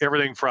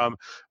everything from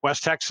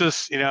West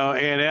Texas,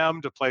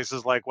 A&M, to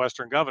places like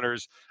Western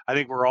Governors. I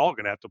think we're all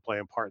going to have to play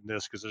a part in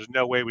this, because there's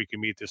no way we can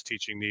meet this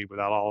teaching need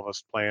without all of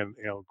us playing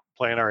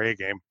our A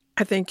game.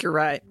 I think you're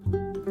right.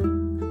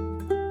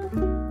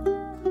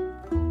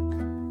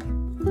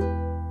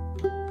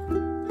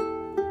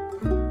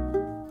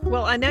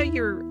 Well, I know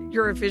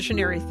you're a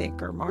visionary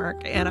thinker,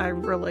 Mark, and I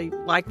really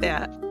like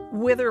that.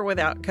 With or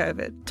without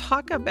COVID,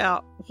 talk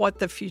about what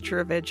the future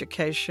of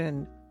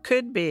education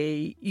could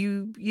be.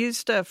 You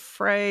used a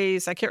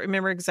phrase, I can't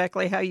remember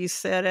exactly how you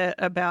said it,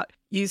 about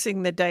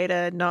using the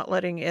data, not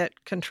letting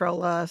it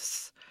control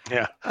us.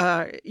 Yeah.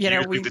 You Do know, you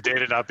think we the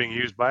data not being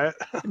used by it?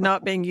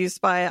 not being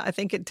used by it. I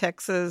think in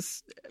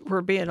Texas,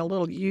 we're being a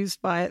little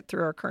used by it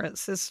through our current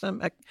system,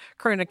 a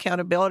current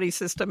accountability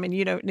system, and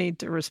you don't need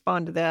to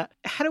respond to that.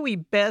 How do we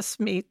best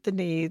meet the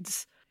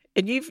needs?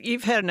 And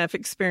you've had enough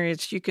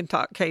experience. You can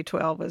talk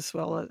K-12 as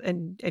well,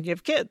 and you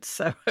have kids.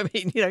 So I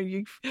mean, you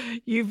know,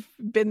 you've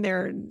been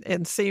there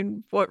and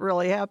seen what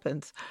really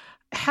happens.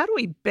 How do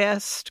we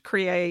best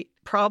create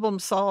problem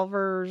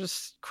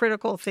solvers,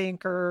 critical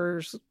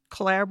thinkers,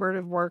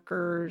 collaborative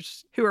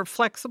workers who are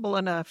flexible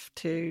enough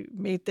to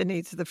meet the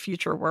needs of the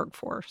future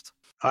workforce?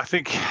 I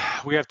think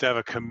we have to have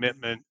a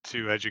commitment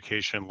to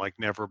education like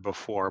never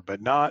before, but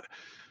not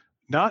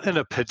in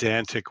a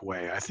pedantic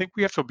way. I think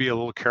we have to be a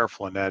little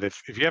careful in that.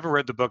 If you haven't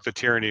read the book The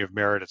Tyranny of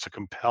Merit, it's a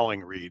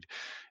compelling read.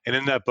 And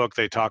in that book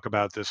they talk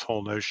about this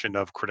whole notion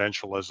of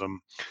credentialism,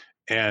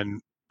 and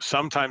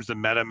sometimes the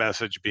meta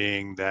message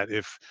being that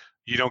if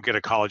you don't get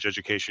a college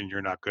education, you're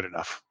not good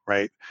enough,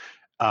 right?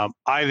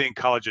 I think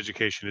college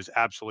education is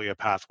absolutely a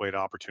pathway to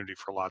opportunity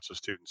for lots of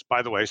students.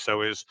 By the way,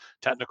 so is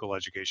technical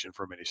education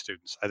for many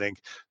students. I think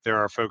there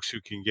are folks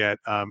who can get,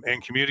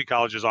 and community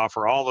colleges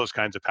offer all those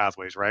kinds of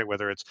pathways, right?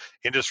 Whether it's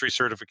industry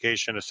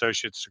certification,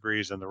 associate's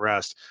degrees, and the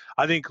rest.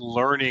 I think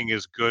learning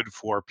is good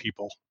for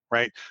people,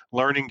 right?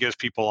 Learning gives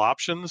people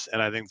options,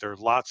 and I think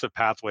there's lots of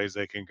pathways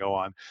they can go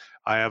on.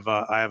 I have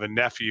a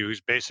nephew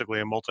who's basically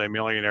a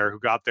multimillionaire who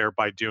got there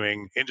by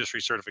doing industry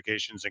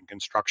certifications in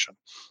construction,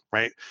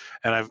 right?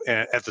 And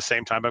at the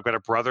same time I've got a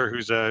brother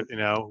who's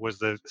was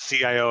the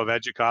CIO of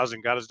Educause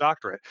and got his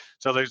doctorate.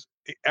 So there's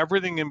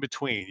everything in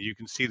between. You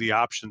can see the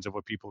options of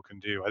what people can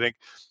do. I think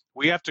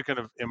we have to kind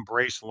of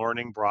embrace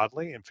learning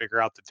broadly and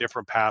figure out the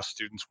different paths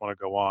students want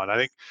to go on. I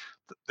think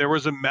there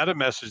was a meta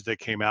message that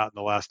came out in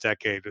the last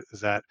decade is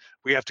that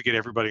we have to get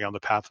everybody on the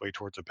pathway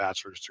towards a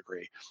bachelor's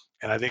degree.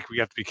 And I think we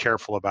have to be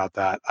careful about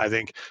that. I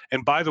think,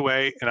 and by the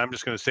way, and I'm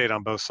just going to say it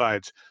on both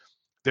sides,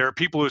 there are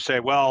people who say,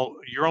 well,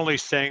 you're only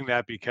saying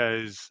that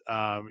because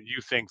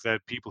you think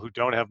that people who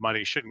don't have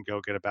money shouldn't go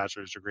get a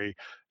bachelor's degree.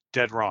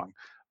 Dead wrong.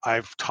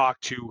 I've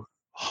talked to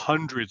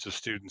hundreds of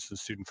students in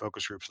student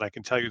focus groups, and I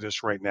can tell you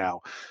this right now.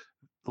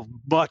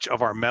 Much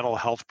of our mental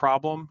health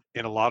problem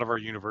in a lot of our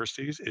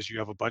universities is you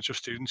have a bunch of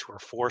students who are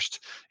forced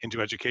into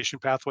education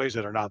pathways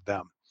that are not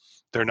them.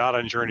 They're not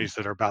on journeys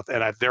that are about,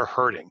 and they're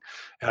hurting.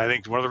 And I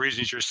think one of the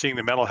reasons you're seeing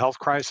the mental health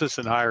crisis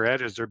in higher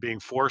ed is they're being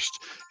forced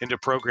into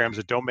programs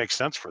that don't make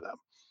sense for them,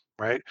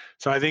 right?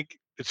 So I think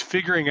it's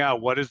figuring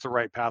out what is the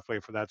right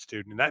pathway for that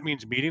student, and that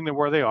means meeting them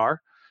where they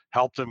are,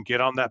 help them get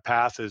on that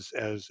path as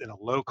in a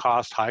low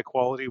cost, high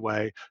quality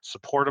way,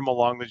 support them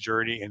along the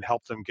journey, and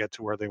help them get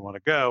to where they want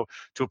to go,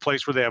 to a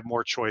place where they have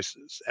more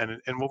choices.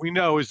 And what we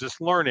know is this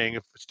learning,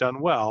 if it's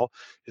done well,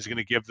 is going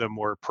to give them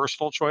more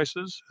personal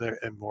choices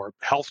and more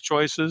health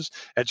choices,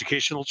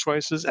 educational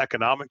choices,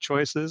 economic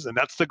choices, and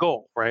that's the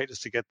goal, right? Is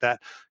to get that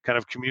kind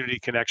of community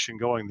connection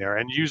going there,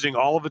 and using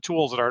all of the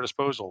tools at our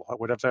disposal,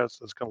 whatever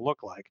that's going to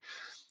look like.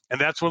 And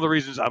that's one of the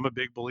reasons I'm a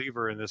big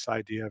believer in this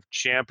idea of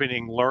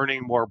championing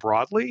learning more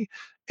broadly,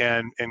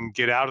 and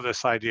get out of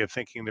this idea of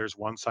thinking there's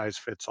one size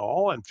fits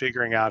all, and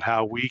figuring out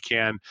how we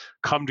can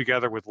come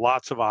together with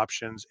lots of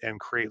options and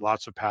create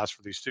lots of paths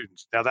for these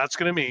students. Now that's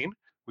going to mean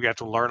we have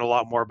to learn a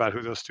lot more about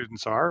who those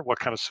students are, what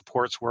kind of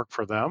supports work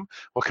for them,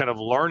 what kind of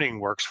learning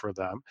works for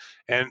them,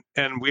 and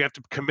we have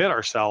to commit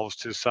ourselves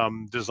to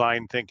some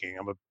design thinking.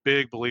 I'm a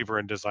big believer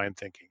in design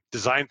thinking.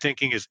 Design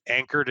thinking is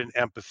anchored in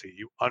empathy.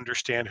 You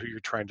understand who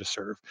you're trying to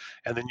serve,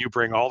 and then you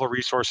bring all the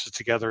resources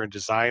together and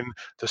design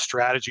the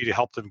strategy to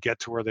help them get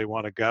to where they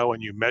want to go.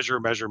 And you measure,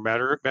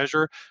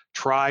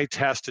 try,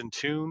 test, and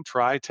tune,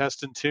 try,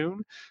 test, and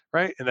tune,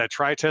 right? And that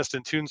try, test,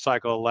 and tune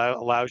cycle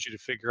allows you to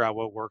figure out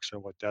what works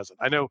and what doesn't.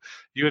 I know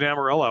you and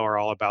Amarillo are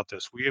all about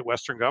this. We at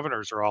Western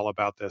Governors are all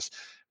about this.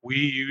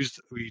 We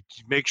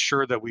make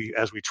sure that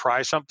as we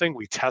try something,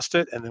 we test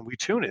it and then we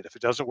tune it. If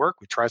it doesn't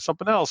work, we try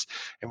something else,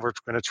 and we're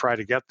going to try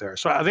to get there.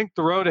 So I think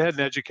the road ahead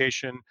in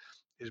education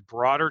is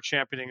broader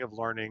championing of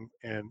learning,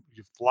 and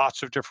you've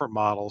lots of different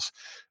models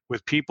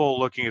with people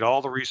looking at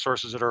all the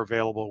resources that are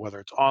available, whether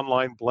it's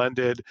online,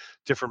 blended,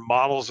 different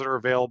models that are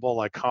available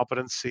like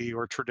competency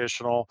or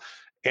traditional.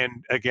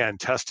 And again,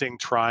 testing,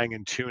 trying,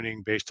 and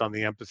tuning based on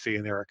the empathy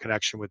and their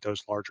connection with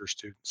those larger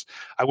students.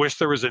 I wish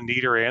there was a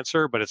neater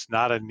answer, but it's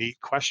not a neat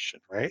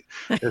question, right?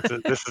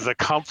 This is a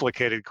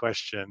complicated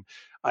question.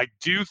 I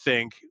do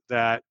think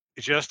that,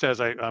 just as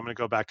I'm going to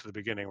go back to the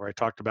beginning where I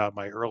talked about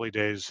my early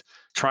days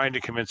trying to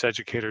convince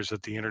educators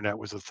that the internet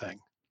was a thing,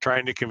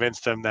 trying to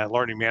convince them that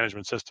learning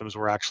management systems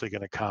were actually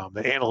going to come,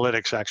 that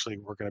analytics actually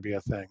were going to be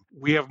a thing.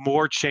 We have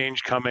more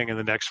change coming in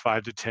the next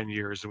 5 to 10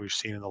 years than we've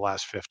seen in the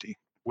last 50,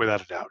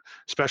 without a doubt,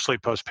 especially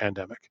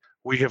post-pandemic.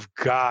 We have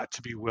got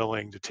to be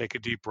willing to take a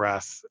deep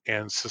breath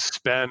and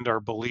suspend our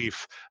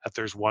belief that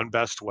there's one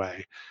best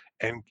way,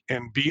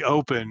 and be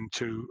open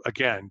to,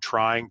 again,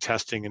 trying,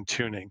 testing, and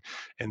tuning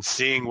and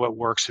seeing what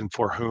works and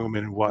for whom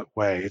and in what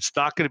way. It's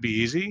not going to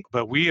be easy,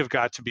 but we have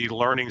got to be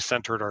learning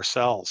centered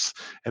ourselves.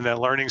 And that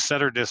learning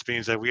centeredness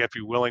means that we have to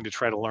be willing to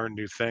try to learn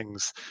new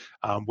things,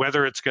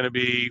 whether it's going to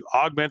be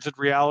augmented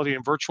reality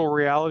and virtual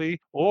reality,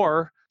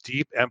 or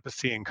deep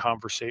empathy and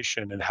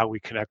conversation and how we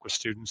connect with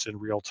students in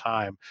real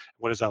time.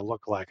 What does that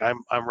look like?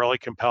 I'm really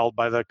compelled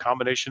by the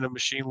combination of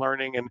machine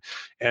learning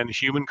and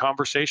human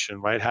conversation,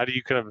 right? How do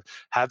you kind of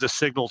have the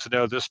signal to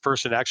know this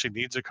person actually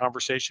needs a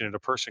conversation and a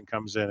person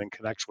comes in and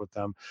connects with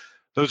them?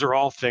 Those are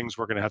all things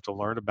we're going to have to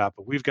learn about,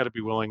 but we've got to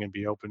be willing and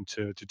be open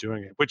to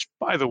doing it, which,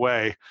 by the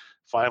way,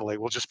 finally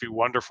will just be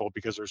wonderful,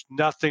 because there's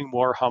nothing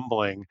more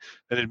humbling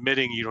than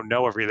admitting you don't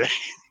know everything.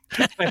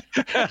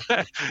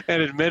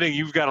 And admitting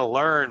you've got to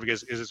learn,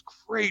 because it's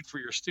great for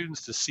your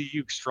students to see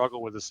you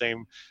struggle with the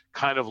same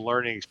kind of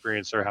learning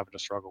experience they're having to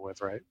struggle with,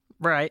 right?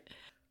 Right.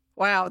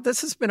 Wow,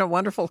 this has been a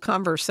wonderful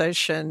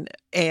conversation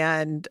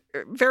and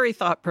very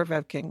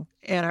thought-provoking,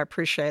 and I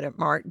appreciate it,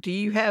 Mark. Do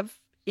you have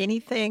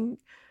anything?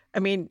 I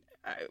mean,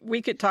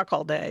 we could talk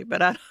all day,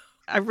 but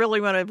I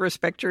really want to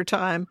respect your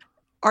time.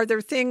 Are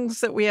there things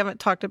that we haven't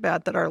talked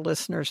about that our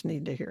listeners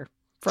need to hear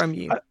from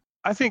you?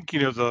 I think,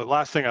 the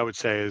last thing I would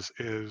say is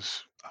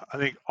I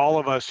think all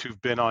of us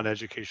who've been on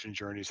education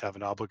journeys have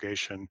an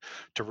obligation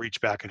to reach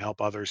back and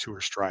help others who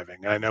are striving.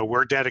 And I know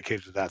we're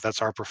dedicated to that.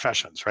 That's our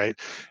professions, right?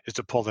 Is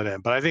to pull that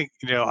in. But I think,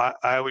 I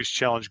always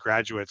challenge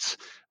graduates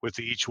with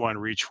the each one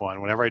reach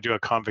one. Whenever I do a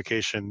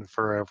convocation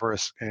for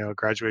a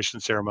graduation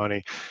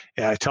ceremony,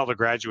 and I tell the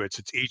graduates,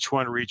 it's each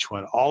one reach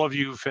one. All of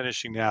you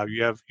finishing now,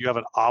 you have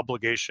an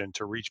obligation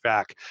to reach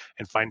back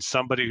and find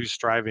somebody who's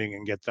striving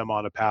and get them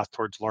on a path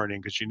towards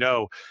learning, because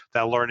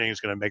that learning is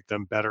going to make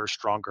them better,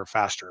 stronger,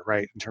 faster,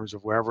 right? In terms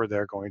of wherever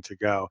they're going to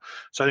go.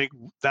 So I think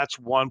that's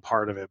one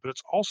part of it, but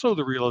it's also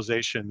the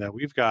realization that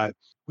we've got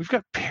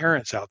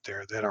parents out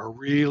there that are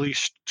really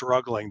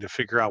struggling to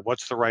figure out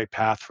what's the right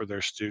path for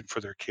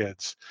their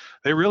kids.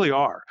 They really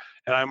are.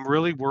 And I'm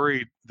really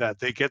worried that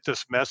they get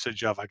this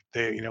message of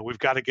we've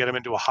got to get them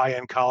into a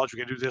high-end college. We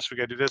got to do this. We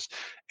got to do this.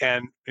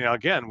 And,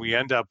 again, we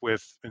end up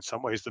with, in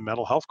some ways, the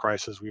mental health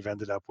crisis we've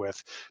ended up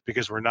with,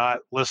 because we're not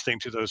listening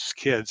to those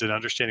kids and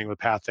understanding the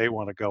path they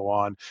want to go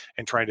on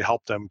and trying to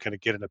help them kind of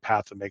get in a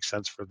path that makes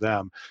sense for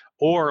them,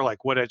 or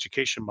like what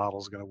education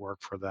model is going to work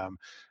for them.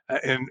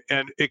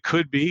 And it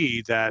could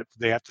be that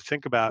they have to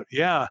think about,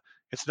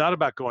 it's not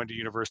about going to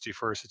university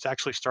first. It's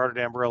actually start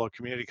at Amarillo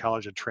Community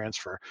College and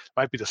transfer.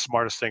 Might be the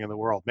smartest thing in the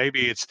world.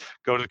 Maybe it's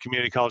go to the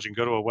community college and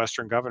go to a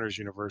Western Governors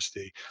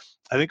University.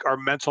 I think our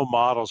mental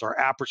models, our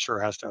aperture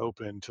has to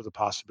open to the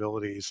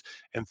possibilities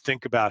and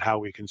think about how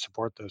we can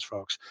support those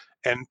folks.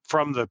 And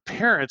from the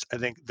parents, I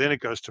think then it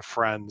goes to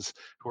friends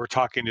who are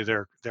talking to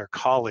their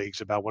colleagues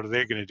about what are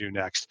they going to do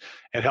next,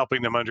 and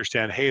helping them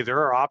understand, hey, there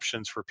are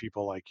options for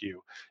people like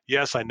you.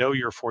 Yes, I know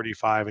you're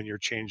 45 and you're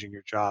changing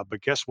your job,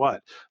 but guess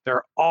what? There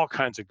are all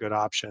kinds of good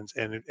options,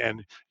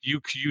 and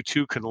you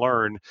too can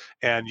learn.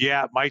 And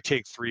it might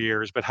take 3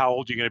 years, but how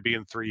old are you going to be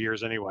in 3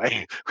 years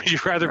anyway? Would you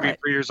rather be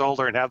 3 years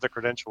older and have the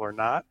credential or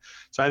not?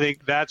 So I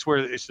think that's where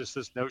it's just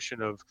this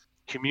notion of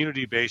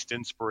community-based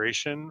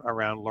inspiration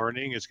around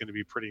learning is going to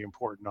be pretty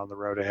important on the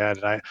road ahead.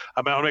 And I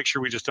want to make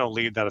sure we just don't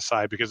leave that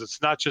aside, because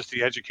it's not just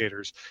the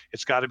educators.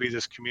 It's got to be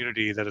this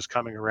community that is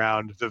coming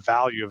around the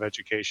value of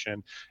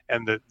education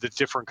and the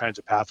different kinds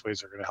of pathways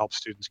that are going to help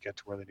students get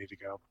to where they need to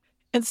go.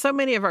 And so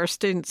many of our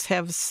students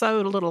have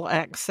so little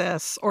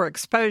access or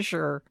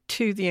exposure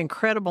to the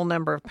incredible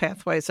number of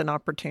pathways and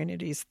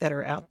opportunities that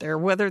are out there,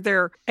 whether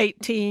they're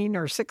 18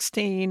 or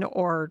 16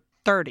 or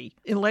 30.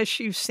 Unless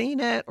you've seen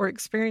it or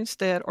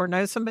experienced it or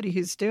know somebody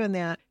who's doing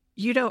that,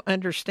 you don't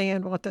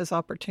understand what those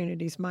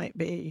opportunities might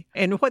be.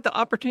 And what the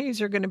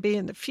opportunities are going to be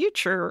in the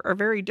future are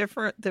very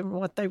different than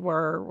what they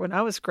were when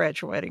I was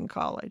graduating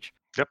college.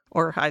 Yep.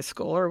 Or high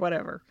school or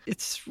whatever.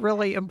 It's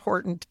really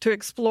important to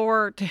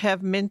explore, to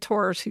have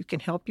mentors who can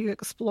help you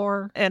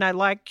explore. And I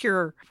like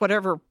your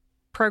whatever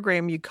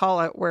program you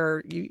call it,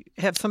 where you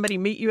have somebody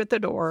meet you at the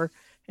door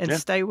and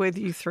stay with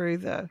you through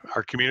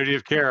our community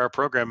of care, our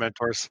program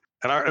mentors.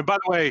 And by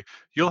the way,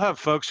 you'll have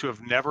folks who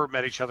have never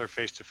met each other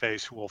face to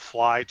face who will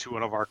fly to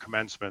one of our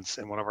commencements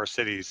in one of our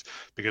cities,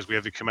 because we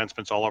have the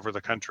commencements all over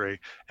the country,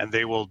 and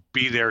they will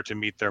be there to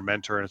meet their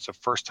mentor. And it's the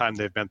first time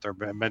they've met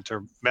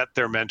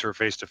their mentor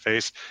face to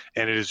face.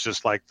 And it is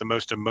just like the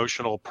most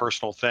emotional,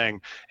 personal thing.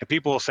 And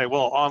people will say,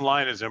 well,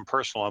 online is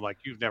impersonal. I'm like,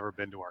 you've never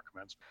been to our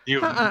commencement.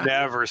 You've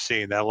never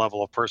seen that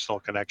level of personal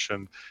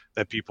connection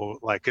that people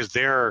like, because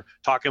they're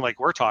talking like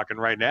we're talking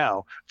right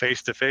now,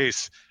 face to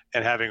face,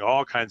 and having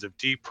all kinds of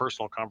deep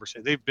personal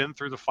conversations. They've been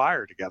through the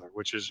fire together,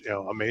 which is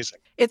amazing.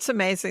 It's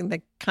amazing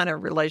the kind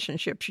of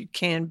relationships you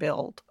can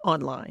build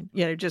online,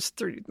 just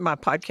through my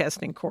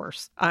podcasting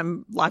course.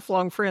 I'm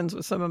lifelong friends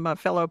with some of my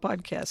fellow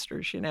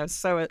podcasters,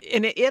 so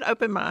it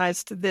opened my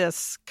eyes to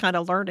this kind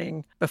of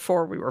learning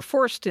before we were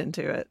forced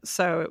into it.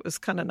 So it was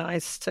kind of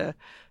nice to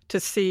to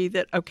see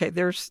that, okay,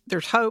 there's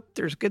hope,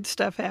 there's good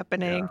stuff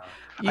happening.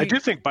 I do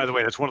think, by the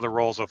way, that's one of the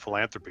roles of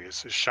philanthropy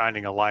is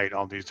shining a light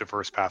on these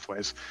diverse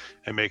pathways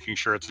and making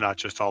sure it's not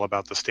just all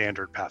about the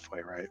standard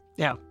pathway, right?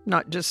 Yeah,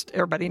 not just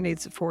everybody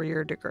needs a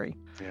 4-year degree.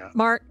 Yeah.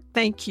 Mark,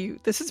 thank you.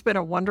 This has been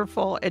a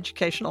wonderful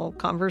educational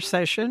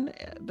conversation.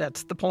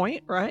 That's the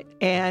point, right?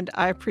 And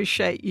I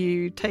appreciate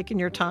you taking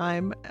your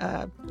time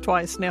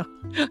twice now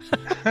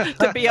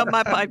to be on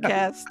my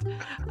podcast.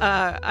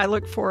 I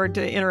look forward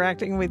to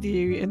interacting with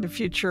you in the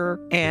future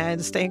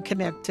and staying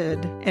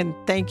connected. And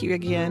thank you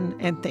again.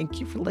 And thank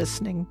you for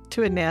listening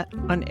to Annette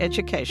on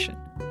Education.